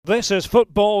This is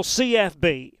Football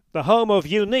CFB, the home of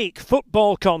unique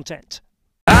football content.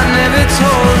 I never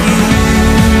told you,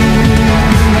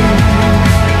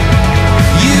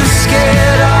 you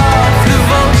scared off the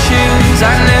vultures.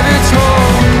 I never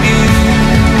told you,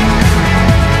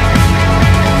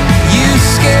 you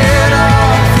scared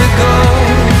off the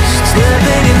ghosts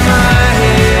living in my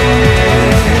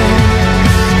head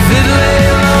that lay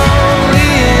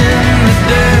lonely in the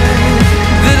dirt,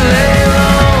 that lay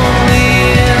lonely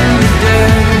in the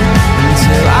dirt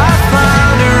until I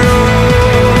found a rose.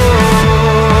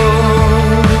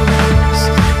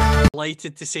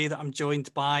 Delighted to say that I'm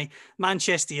joined by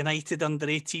Manchester United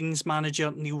under-18s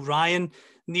manager Neil Ryan.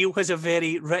 Neil has a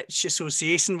very rich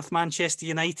association with Manchester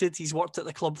United. He's worked at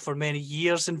the club for many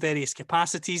years in various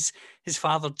capacities. His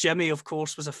father, Jimmy, of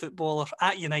course, was a footballer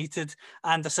at United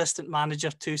and assistant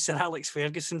manager to Sir Alex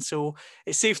Ferguson. So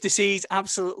it's safe to say he's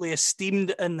absolutely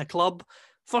esteemed in the club.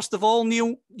 First of all,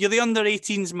 Neil, you're the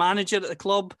under-18s manager at the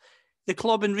club. The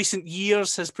club in recent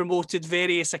years has promoted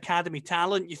various academy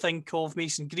talent. You think of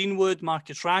Mason Greenwood,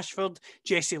 Marcus Rashford,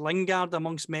 Jesse Lingard,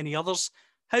 amongst many others.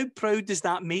 How proud does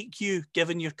that make you,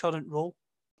 given your current role?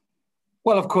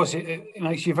 Well, of course, it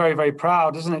makes you very, very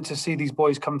proud, doesn't it, to see these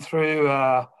boys come through.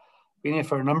 Been here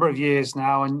for a number of years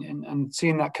now, and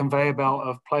seeing that conveyor belt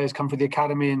of players come through the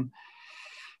academy and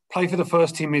play for the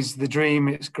first team is the dream.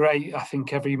 It's great. I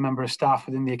think every member of staff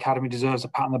within the academy deserves a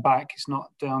pat on the back. It's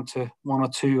not down to one or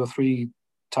two or three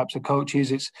types of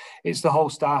coaches. It's the whole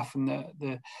staff and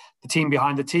the team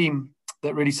behind the team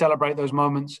that really celebrate those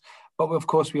moments. But of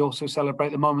course, we also celebrate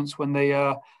the moments when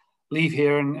they leave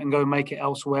here and go and make it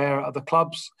elsewhere at other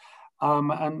clubs.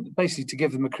 And basically to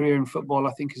give them a career in football,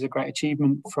 I think is a great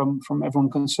achievement from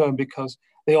everyone concerned, because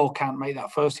they all can't make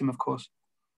that first team, of course.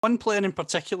 One player in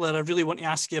particular I really want to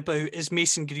ask you about is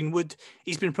Mason Greenwood.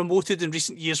 He's been promoted in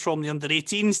recent years from the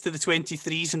under-18s to the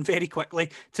 23s and very quickly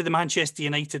to the Manchester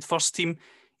United first team.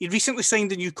 He recently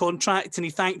signed a new contract and he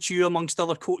thanked you, amongst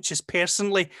other coaches,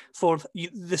 personally for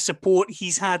the support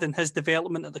he's had in his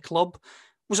development at the club.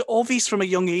 Was it obvious from a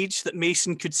young age that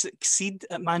Mason could succeed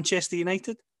at Manchester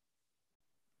United?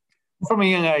 From a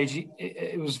young age,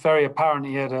 it was very apparent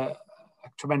he had a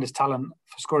tremendous talent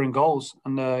for scoring goals,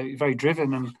 and very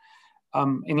driven, and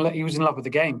he was in love with the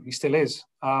game. He still is.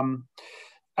 And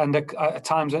at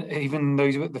times, even though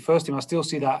he's with the first team, I still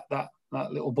see that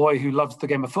little boy who loves the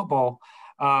game of football.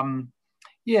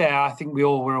 I think we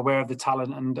all were aware of the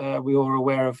talent, and we all were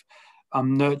aware of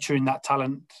nurturing that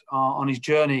talent on his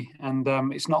journey. And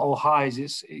it's not all highs.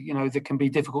 It's, there can be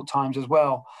difficult times as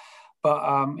well. But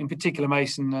in particular,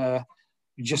 Mason,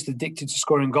 just addicted to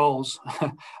scoring goals.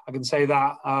 I can say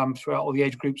that throughout all the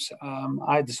age groups.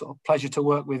 I had the sort of pleasure to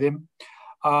work with him.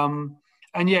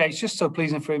 It's just so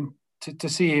pleasing for him to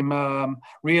see him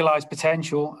realise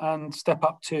potential and step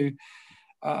up to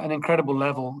an incredible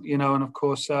level, and of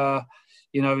course,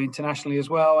 internationally as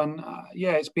well. And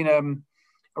it's been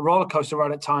a roller coaster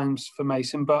ride at times for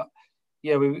Mason, but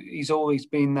he's always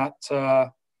been that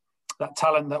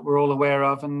talent that we're all aware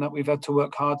of, and that we've had to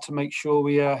work hard to make sure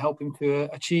we help him to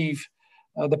achieve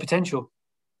the potential.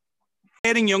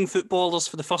 Preparing young footballers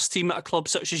for the first team at a club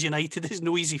such as United is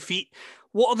no easy feat.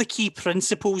 What are the key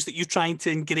principles that you're trying to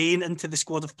ingrain into the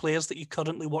squad of players that you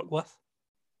currently work with?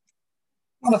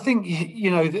 Well, I think,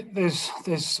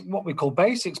 there's what we call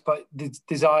basics, but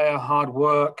desire, hard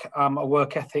work, a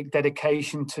work ethic,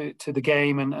 dedication to the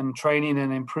game and training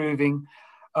and improving.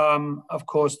 Of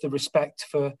course, the respect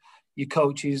for your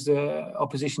coaches, the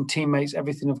opposition teammates,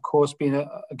 everything, of course, being a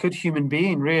good human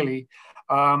being, really.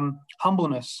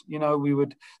 Humbleness, we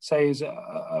would say is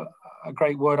a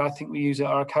great word. I think we use it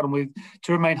at our academy,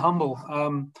 to remain humble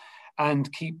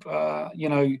and keep,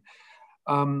 that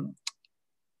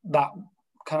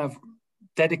kind of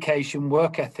dedication,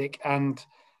 work ethic, and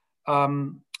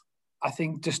I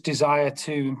think just desire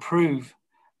to improve.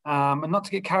 And not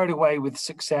to get carried away with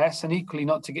success, and equally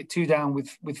not to get too down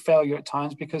with failure at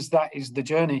times, because that is the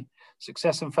journey.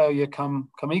 Success and failure come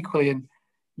equally, and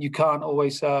you can't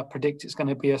always predict it's going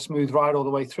to be a smooth ride all the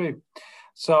way through.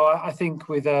 So I think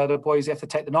with the boys, they have to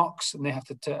take the knocks, and they have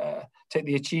to take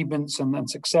the achievements and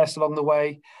success along the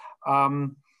way,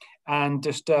 and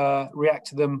just react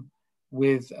to them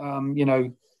with,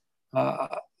 a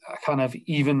kind of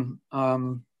even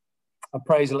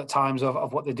appraisal at times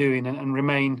of what they're doing, and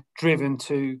remain driven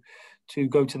to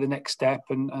go to the next step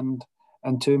and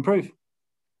to improve.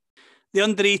 The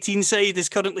under-18 side is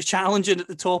currently challenging at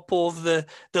the top of the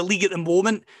league at the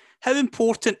moment. How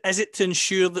important is it to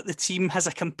ensure that the team has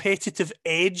a competitive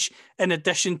edge in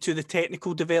addition to the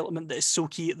technical development that is so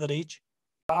key at their age?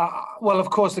 Well, of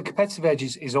course, the competitive edge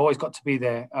is always got to be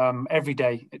there every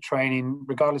day at training,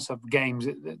 regardless of games.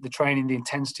 The training, the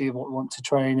intensity of what we want to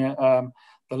train,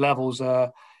 the levels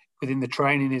within the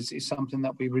training is something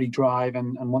that we really drive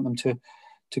and want them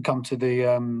to come to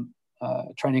the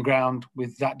training ground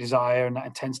with that desire and that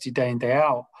intensity day in, day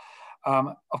out.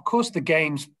 Of course, the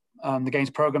games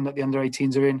program that the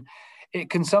under-18s are in, it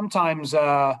can sometimes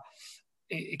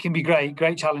it can be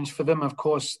great challenge for them. Of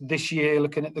course, this year,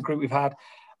 looking at the group we've had,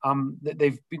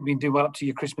 they've been doing well up to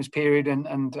your Christmas period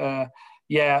and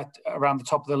around the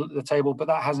top of the table, but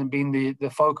that hasn't been the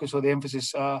focus or the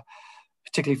emphasis,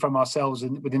 particularly from ourselves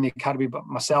within the academy. But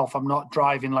myself, I'm not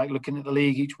driving like looking at the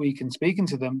league each week and speaking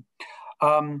to them.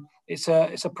 It's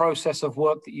a process of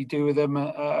work that you do with them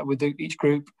with each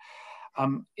group.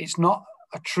 It's not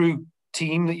a true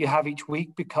team that you have each week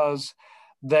because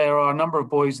there are a number of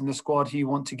boys in the squad who you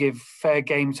want to give fair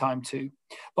game time to,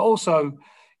 but also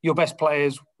your best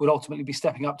players would ultimately be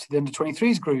stepping up to the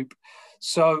under-23s group.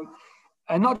 So,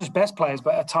 and not just best players,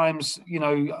 but at times,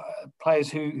 players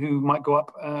who might go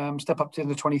up, step up to the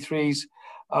under-23s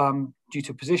due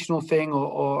to a positional thing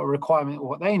or a requirement or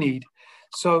what they need.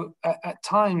 So at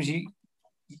times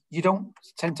you don't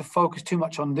tend to focus too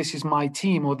much on this is my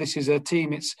team or this is a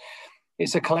team.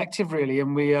 It's a collective really,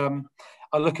 and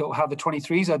I look at how the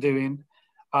 23s are doing,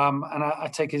 and I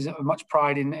take as much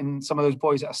pride in some of those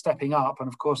boys that are stepping up, and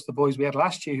of course the boys we had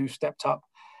last year who stepped up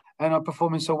and are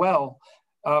performing so well.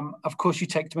 Of course, you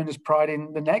take tremendous pride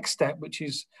in the next step, which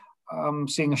is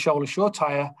seeing a Shola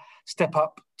Shortire step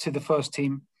up to the first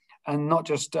team, and not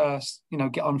just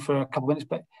get on for a couple of minutes,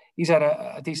 but he's had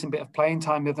a decent bit of playing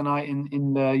time the other night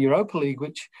in the Europa League,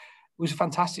 which was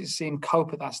fantastic to see him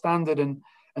cope at that standard and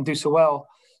do so well.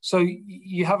 So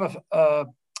you have a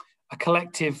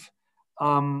collective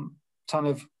kind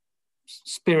of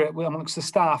spirit amongst the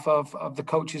staff of the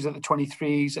coaches at the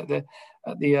 23s, at the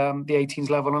 18s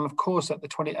level, and of course at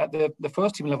the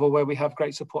first team level, where we have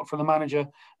great support from the manager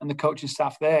and the coaching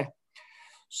staff there.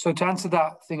 So to answer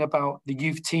that thing about the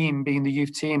youth team being the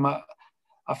youth team,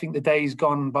 I think the day's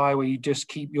gone by where you just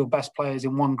keep your best players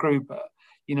in one group.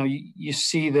 You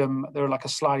see them, they're like a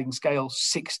sliding scale.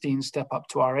 16 step up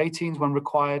to our 18s when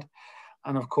required.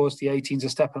 And of course, the 18s are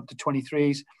stepping up to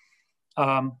 23s.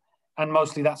 And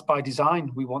mostly that's by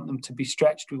design. We want them to be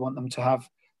stretched. We want them to have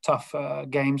tough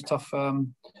games, tough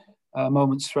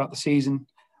moments throughout the season.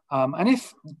 And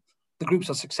if the groups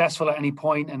are successful at any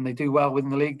point and they do well within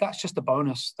the league, that's just a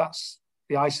bonus. That's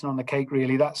the icing on the cake,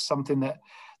 really. That's something that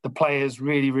the players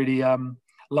really, really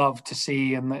love to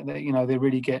see. And, they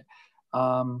really get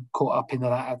caught up into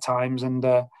that at times, and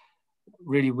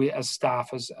really we as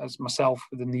staff, as myself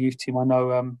within the youth team, I know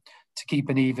to keep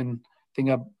an even thing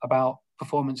about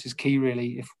performance is key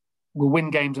really. If we win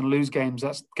games and lose games,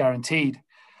 that's guaranteed,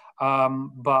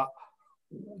 but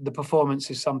the performance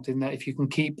is something that if you can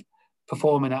keep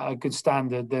performing at a good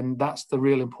standard, then that's the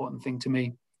real important thing to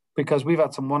me, because we've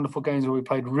had some wonderful games where we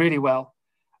played really well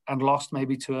and lost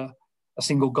maybe to a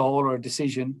single goal or a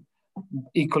decision.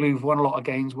 Equally, we've won a lot of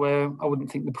games where I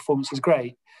wouldn't think the performance is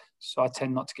great. So I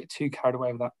tend not to get too carried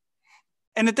away with that.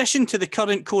 In addition to the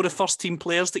current core of first-team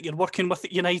players that you're working with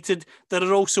at United, there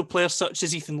are also players such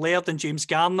as Ethan Laird and James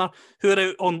Garner, who are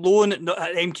out on loan at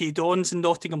MK Dons and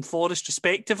Nottingham Forest,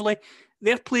 respectively.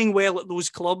 They're playing well at those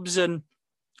clubs, and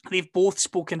they've both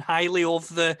spoken highly of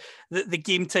the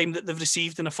game time that they've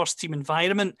received in a first-team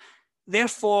environment.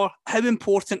 Therefore, how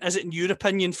important is it, in your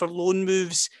opinion, for loan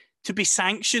moves to be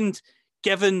sanctioned,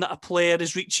 given that a player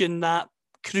is reaching that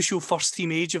crucial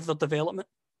first-team age of their development?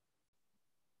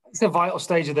 It's a vital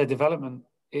stage of their development.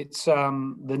 It's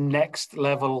the next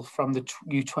level from the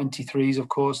U23s, of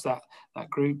course, that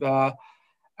group.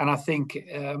 And I think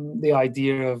the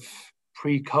idea of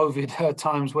pre-COVID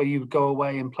times where you would go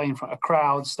away and play in front of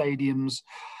crowd, stadiums,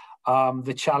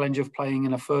 the challenge of playing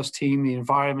in a first team, the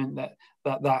environment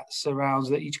that surrounds,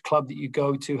 that each club that you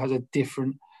go to has a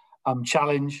different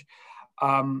challenge.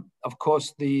 Of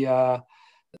course, the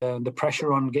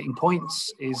pressure on getting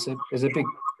points is a big,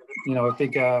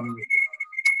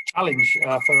 challenge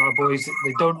for our boys.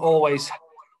 They don't always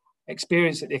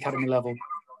experience at the academy level.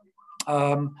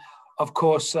 Of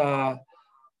course, I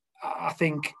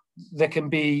think there can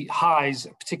be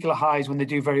particular highs when they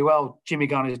do very well. Jimmy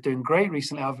Garner is doing great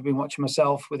recently. I've been watching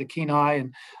myself with a keen eye,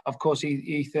 and of course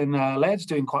Ethan Laird's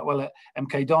doing quite well at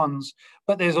MK Dons.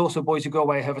 But there's also boys who go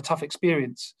away and have a tough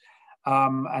experience,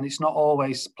 and it's not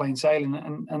always plain sailing,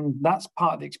 and that's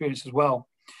part of the experience as well.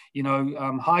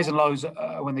 Highs and lows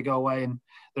when they go away and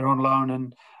they're on loan,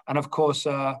 and of course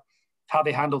how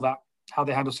they handle that, how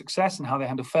they handle success and how they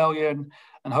handle failure,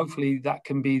 and hopefully that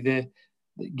can be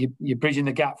you're bridging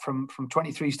the gap from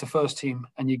 23s to first team,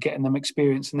 and you're getting them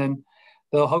experience, and then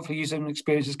they'll hopefully use them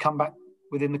experiences, come back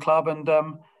within the club and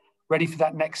ready for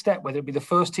that next step, whether it be the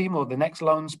first team or the next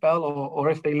loan spell, or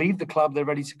if they leave the club, they're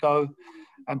ready to go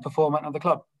and perform at another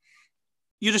club.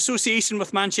 Your association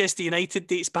with Manchester United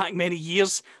dates back many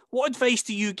years. What advice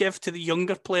do you give to the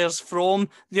younger players from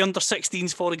the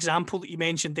under-16s, for example, that you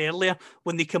mentioned earlier,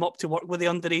 when they come up to work with the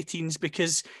under-18s?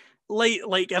 Because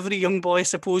like every young boy, I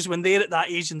suppose, when they're at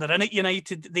that age and they're in at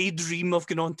United, they dream of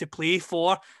going on to play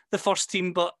for the first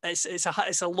team, but it's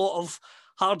a lot of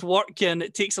hard work and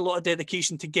it takes a lot of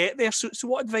dedication to get there. So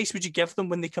what advice would you give them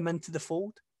when they come into the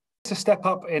fold? It's a step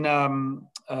up in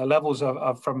levels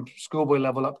of from schoolboy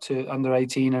level up to under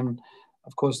 18, and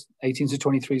of course 18s to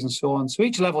 23s and so on. So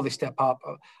each level they step up.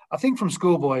 I think from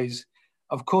schoolboys,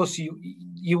 of course,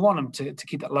 you want them to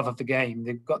keep that love of the game.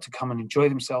 They've got to come and enjoy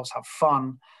themselves, have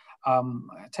fun. I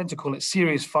tend to call it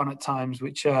serious fun at times,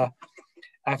 which I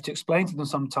have to explain to them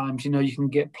sometimes. You know, you can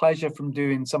get pleasure from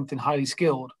doing something highly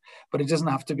skilled, but it doesn't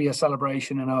have to be a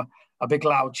celebration and a big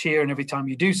loud cheer and every time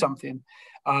you do something.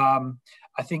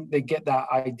 I think they get that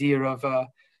idea of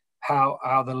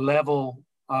how the level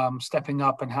stepping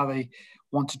up and how they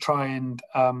want to try and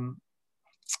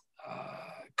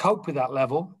cope with that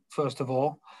level, first of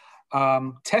all,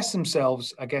 test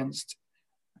themselves against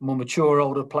more mature,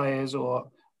 older players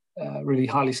or really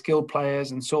highly skilled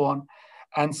players and so on,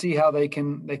 and see how they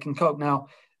can cope. Now,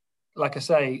 like I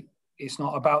say, it's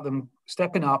not about them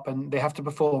stepping up and they have to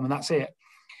perform and that's it.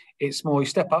 It's more you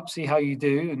step up, see how you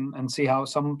do, and see how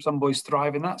some boys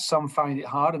thrive in that. Some find it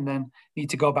hard and then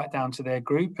need to go back down to their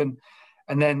group, and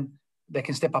then they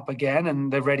can step up again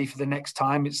and they're ready for the next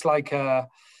time. It's like a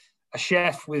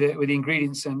chef with the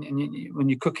ingredients, and when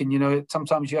you're cooking, you know,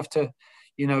 sometimes you have to,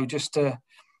 you know, just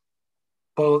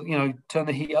boil, you know, turn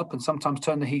the heat up and sometimes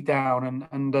turn the heat down.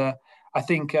 And I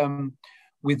think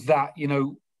with that, you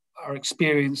know, our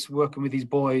experience working with these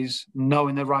boys,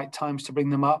 knowing the right times to bring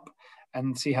them up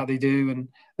and see how they do, and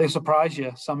they surprise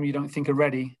you. Some you don't think are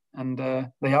ready, and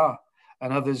they are,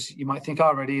 and others you might think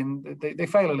are ready, and they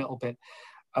fail a little bit.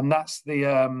 And that's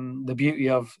the beauty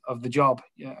of the job.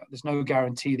 Yeah, there's no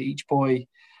guarantee that each boy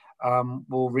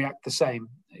will react the same.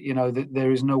 You know,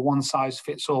 there is no one size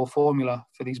fits all formula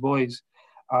for these boys.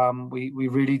 We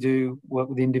really do work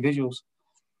with the individuals.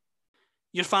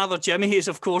 Your father, Jimmy, is,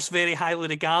 of course, very highly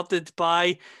regarded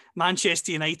by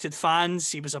Manchester United fans.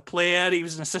 He was a player. He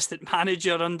was an assistant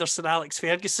manager under Sir Alex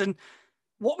Ferguson.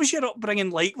 What was your upbringing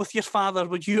like with your father?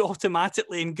 Were you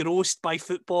automatically engrossed by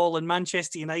football and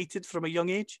Manchester United from a young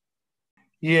age?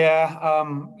 Yeah,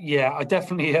 I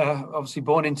definitely, obviously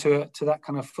born into that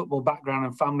kind of football background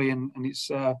and family, and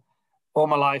it's all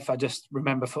my life I just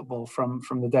remember football from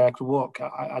the day I could walk.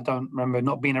 I don't remember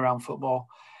not being around football.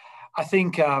 I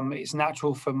think it's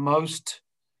natural for most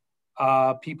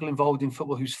people involved in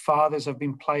football whose fathers have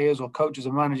been players or coaches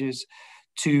or managers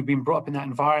to been brought up in that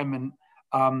environment.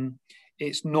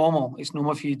 It's normal. It's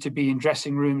normal for you to be in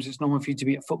dressing rooms. It's normal for you to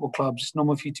be at football clubs. It's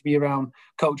normal for you to be around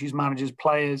coaches, managers,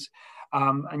 players,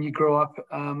 and you grow up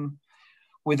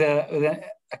with a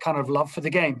kind of love for the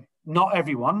game. Not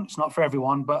everyone. It's not for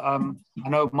everyone, but I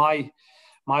know my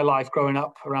life growing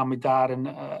up around my dad and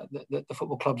the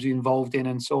football clubs he involved in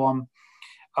and so on,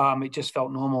 it just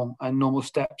felt normal and normal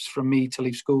steps from me to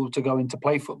leave school to go into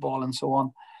play football and so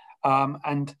on.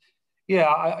 And yeah,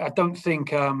 I don't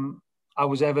think I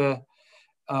was ever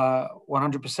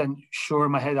 100% sure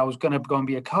in my head I was going to go and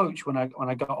be a coach when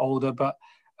I got older. But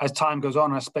as time goes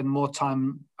on, I spend more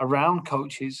time around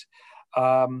coaches,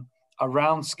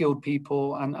 around skilled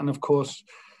people, and of course,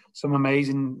 some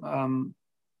amazing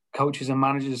coaches and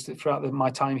managers throughout my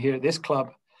time here at this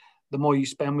club. The more you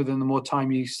spend with them, the more time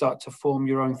you start to form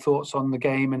your own thoughts on the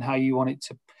game and how you want it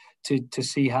to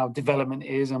see how development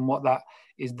is and what that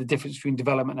is, the difference between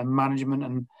development and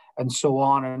management and so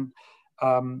on.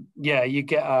 And you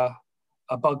get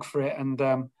a bug for it. And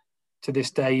to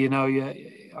this day, you know,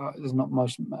 there's not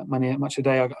much a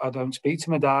day I don't speak to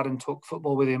my dad and talk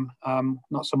football with him.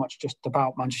 Not so much just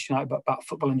about Manchester United, but about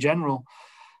football in general.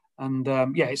 And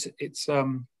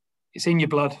it's in your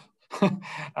blood,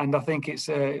 and I think it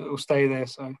will stay there.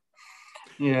 So,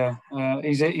 yeah,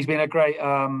 he's been a great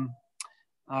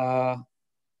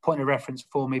point of reference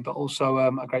for me, but also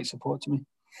a great support to me.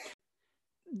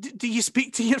 Do you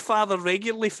speak to your father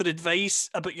regularly for advice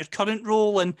about your current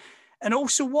role, and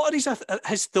also what are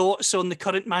his thoughts on the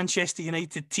current Manchester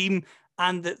United team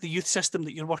and the youth system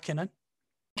that you're working in?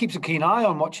 Keeps a keen eye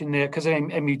on watching because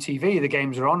in MUTV the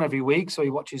games are on every week, so he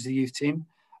watches the youth team.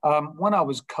 When I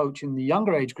was coaching the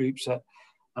younger age groups at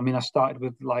I mean, I started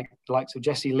with like the likes of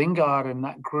Jesse Lingard and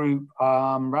that group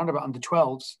round about under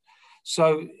 12s.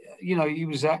 So, you know, he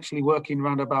was actually working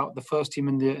around about the first team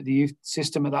and the youth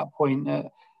system at that point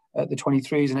at the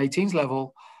 23s and 18s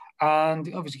level.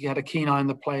 And obviously he had a keen eye on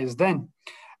the players then.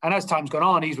 And as time's gone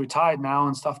on, he's retired now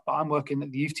and stuff, but I'm working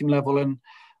at the youth team level. And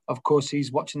of course,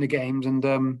 he's watching the games,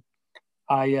 and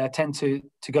I tend to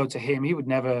go to him. He would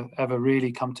never, ever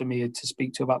really come to me to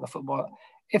speak to about the football.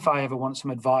 If I ever want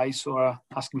some advice or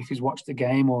ask him if he's watched the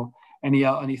game or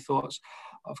any thoughts,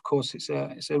 of course, it's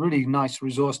a really nice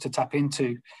resource to tap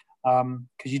into,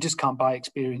 because you just can't buy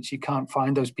experience. You can't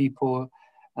find those people,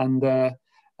 and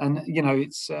you know,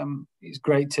 it's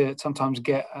great to sometimes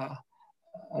get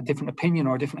a different opinion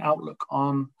or a different outlook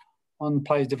on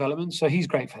players' development. So he's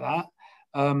great for that.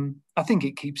 I think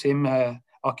it keeps him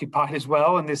occupied as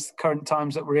well in this current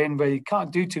times that we're in, where you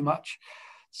can't do too much.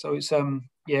 So it's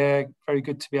very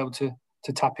good to be able to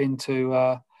tap into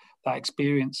that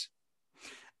experience.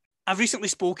 I've recently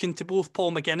spoken to both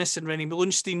Paul McGuinness and Rennie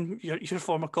Mullenstein, your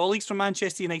former colleagues from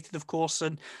Manchester United, of course,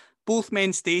 and both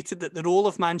men stated that the role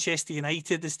of Manchester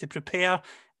United is to prepare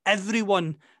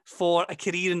everyone for a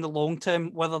career in the long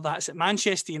term, whether that's at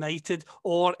Manchester United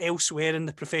or elsewhere in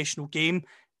the professional game.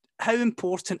 How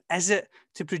important is it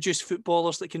to produce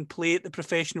footballers that can play at the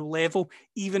professional level,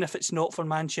 even if it's not for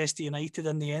Manchester United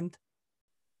in the end?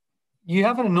 You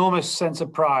have an enormous sense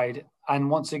of pride. And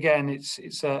once again,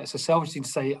 it's a selfish thing to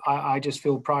say, I just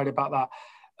feel pride about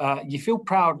that. You feel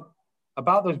proud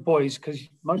about those boys because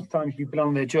most of the time you've been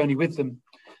on their journey with them.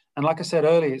 And like I said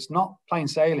earlier, it's not plain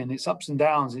sailing. It's ups and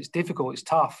downs. It's difficult. It's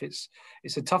tough. It's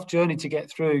a tough journey to get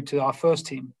through to our first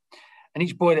team. And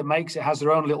each boy that makes it has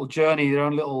their own little journey, their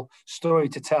own little story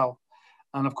to tell.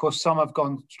 And of course, some have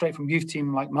gone straight from youth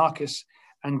team like Marcus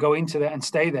and go into there and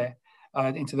stay there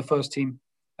into the first team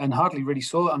and hardly really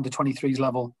saw it under 23s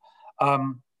level.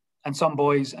 And some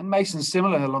boys, and Mason's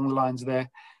similar along the lines there,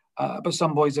 but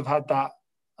some boys have had that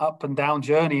up and down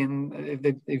journey, and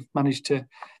they've managed to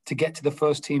get to the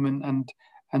first team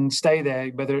and stay there,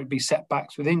 whether it be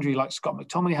setbacks with injury like Scott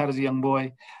McTominay had as a young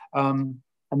boy,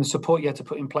 and the support you had to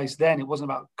put in place then. It wasn't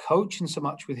about coaching so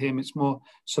much with him, it's more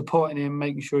supporting him,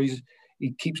 making sure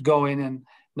he keeps going and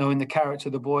knowing the character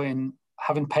of the boy and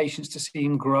having patience to see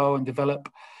him grow and develop.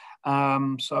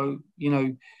 So, you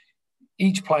know,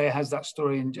 each player has that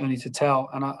story and journey to tell.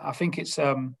 And I think it's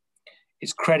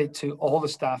credit to all the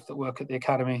staff that work at the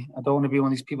academy. I don't want to be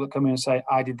one of these people that come in and say,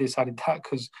 I did this, I did that,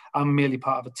 because I'm merely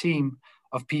part of a team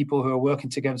of people who are working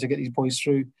together to get these boys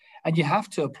through. And you have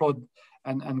to applaud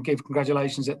and give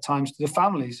congratulations at times to the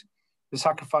families, the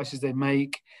sacrifices they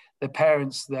make, the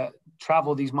parents that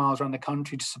travel these miles around the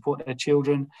country to support their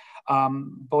children.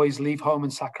 Boys leave home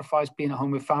and sacrifice being at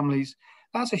home with families.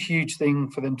 That's a huge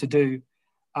thing for them to do.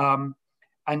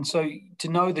 And so to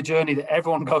know the journey that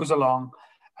everyone goes along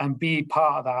and be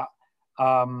part of that,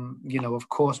 you know, of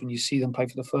course, when you see them play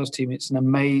for the first team, it's an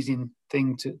amazing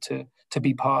thing to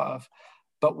be part of.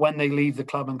 But when they leave the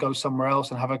club and go somewhere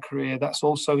else and have a career, that's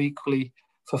also equally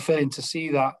fulfilling to see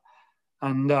that.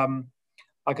 And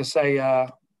like I say,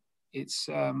 it's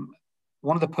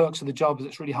one of the perks of the job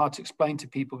that's really hard to explain to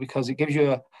people, because it gives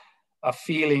you a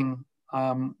feeling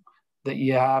that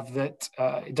you have that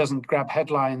it doesn't grab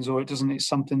headlines, or it's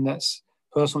something that's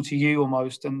personal to you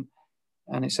almost. And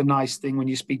it's a nice thing when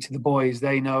you speak to the boys,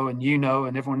 they know, and you know,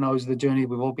 and everyone knows the journey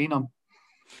we've all been on.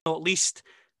 Well, at least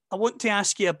I want to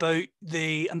ask you about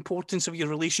the importance of your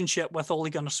relationship with Ole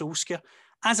Gunnar Solskjaer.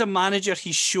 As a manager,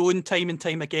 he's shown time and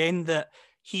time again that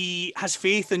he has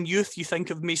faith in youth. You think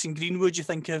of Mason Greenwood, you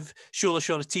think of Shola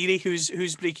Shoretire,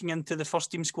 who's breaking into the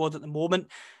first team squad at the moment.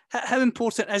 How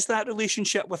important is that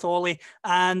relationship with Ole?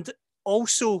 And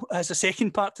also, as a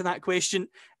second part to that question,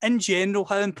 in general,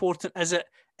 how important is it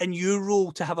in your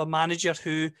role to have a manager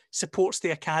who supports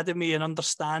the academy and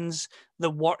understands the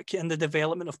work and the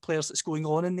development of players that's going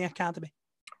on in the academy?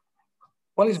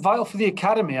 Well, it's vital for the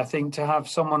academy, I think, to have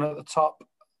someone at the top,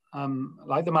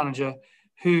 like the manager,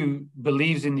 who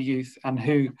believes in the youth and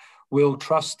who will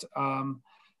trust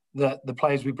that the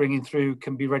players we bring in through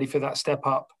can be ready for that step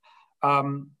up.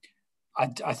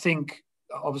 I think,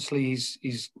 obviously,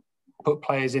 he's put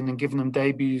players in and given them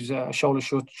debuts, Shola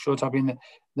Shoretire being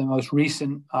the most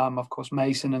recent, of course,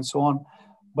 Mason and so on.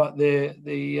 But the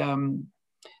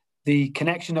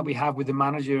connection that we have with the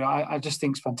manager, I just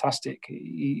think is fantastic.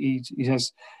 He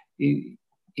has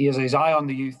his eye on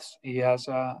the youth. He has,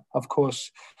 of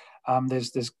course,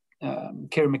 there's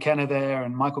Kieran McKenna there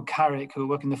and Michael Carrick, who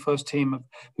work in the first team,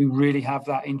 who really have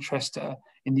that interest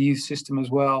in the youth system as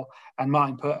well. And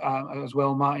Martin as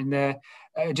well, Martin there.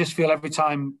 I just feel every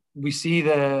time we see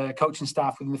the coaching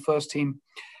staff within the first team,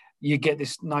 you get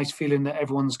this nice feeling that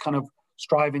everyone's kind of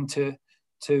striving to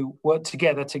work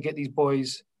together to get these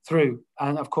boys through.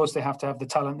 And of course, they have to have the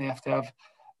talent, they have to have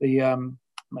the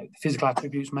physical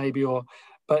attributes, maybe,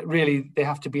 but really they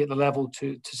have to be at the level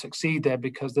to succeed there,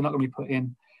 because they're not going to be put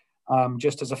in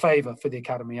just as a favour for the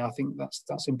academy. I think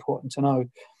that's important to know.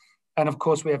 And of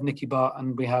course, we have Nicky Bart,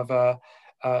 and we have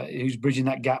who's bridging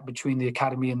that gap between the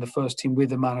academy and the first team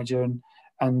with the manager,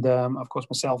 and of course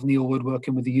myself, Neil Wood,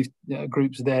 working with the youth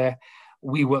groups there.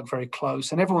 We work very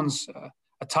close, and everyone's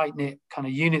a tight-knit kind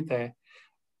of unit there.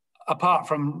 Apart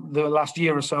from the last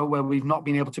year or so where we've not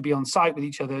been able to be on site with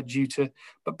each other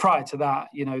but prior to that,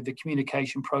 the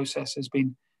communication process has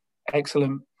been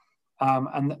excellent.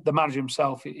 And the manager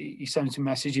himself, he sends me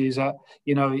messages that,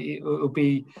 it will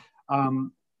be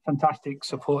fantastic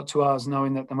support to us,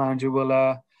 knowing that the manager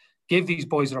will give these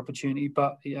boys an opportunity,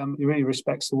 but he really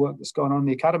respects the work that's going on in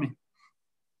the academy.